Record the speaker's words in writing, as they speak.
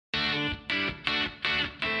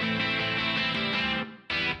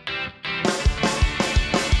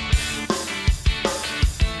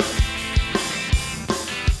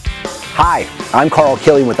Hi, I'm Carl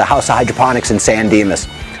Killian with the House of Hydroponics in San Dimas.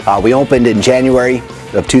 We opened in January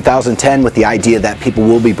of 2010 with the idea that people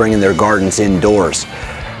will be bringing their gardens indoors.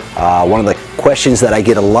 One of the questions that I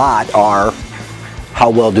get a lot are,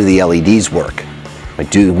 how well do the LEDs work?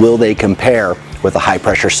 Will they compare with a high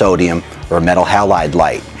pressure sodium or a metal halide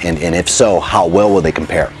light? And if so, how well will they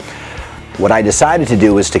compare? What I decided to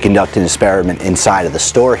do was to conduct an experiment inside of the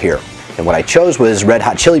store here. And what I chose was red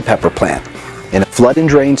hot chili pepper plant in a flood and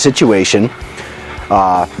drain situation.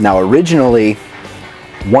 Now originally,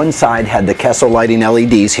 one side had the Kessil Lighting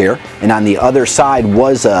LEDs here, and on the other side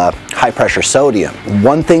was a high pressure sodium.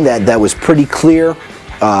 One thing that was pretty clear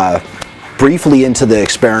briefly into the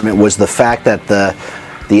experiment was the fact that the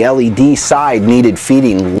LED side needed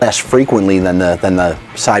feeding less frequently than the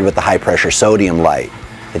side with the high pressure sodium light.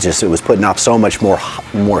 It was putting off so much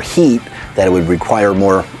more heat that it would require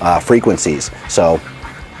more frequencies. So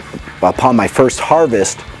upon my first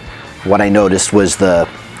harvest, what I noticed was the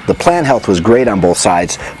plant health was great on both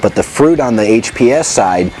sides, but the fruit on the HPS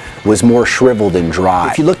side was more shriveled and dry.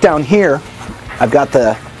 If you look down here, I've got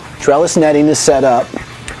the trellis netting is set up.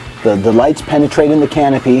 The lights penetrate in the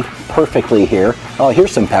canopy perfectly here. Oh,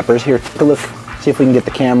 here's some peppers. Here, take a look. See if we can get the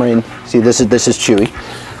camera in. See, this is chewy.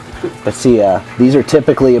 But see, these are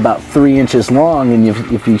typically about 3 inches long, and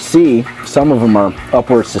if you see, some of them are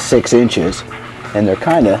upwards to 6 inches, and they're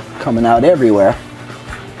kind of coming out everywhere.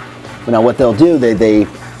 Now what they'll do, they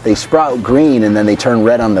sprout green and then they turn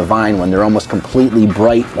red on the vine. When they're almost completely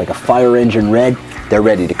bright, like a fire engine red, they're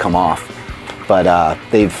ready to come off. But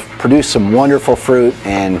they've produced some wonderful fruit,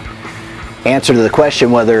 and answer to the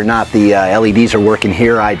question whether or not the LEDs are working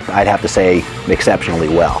here, I'd have to say exceptionally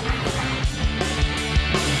well.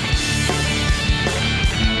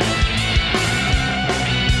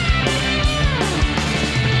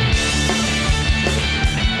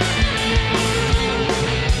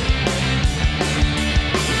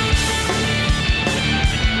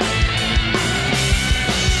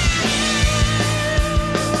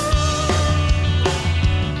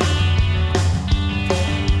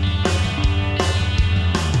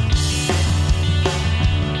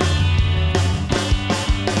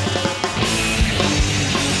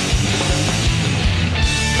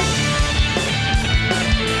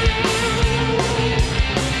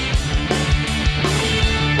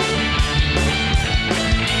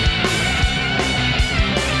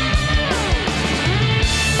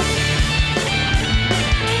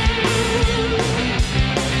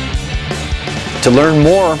 To learn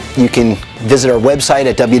more, you can visit our website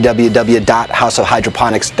at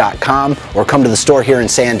www.houseofhydroponics.com or come to the store here in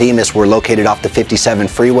San Dimas. We're located off the 57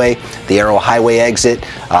 freeway, the Arrow Highway exit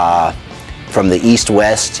from the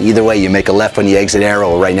east-west. Either way, you make a left when you exit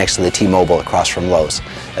Arrow, right next to the T-Mobile across from Lowe's.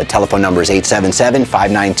 The telephone number is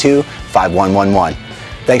 877-592-5111.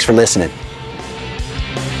 Thanks for listening.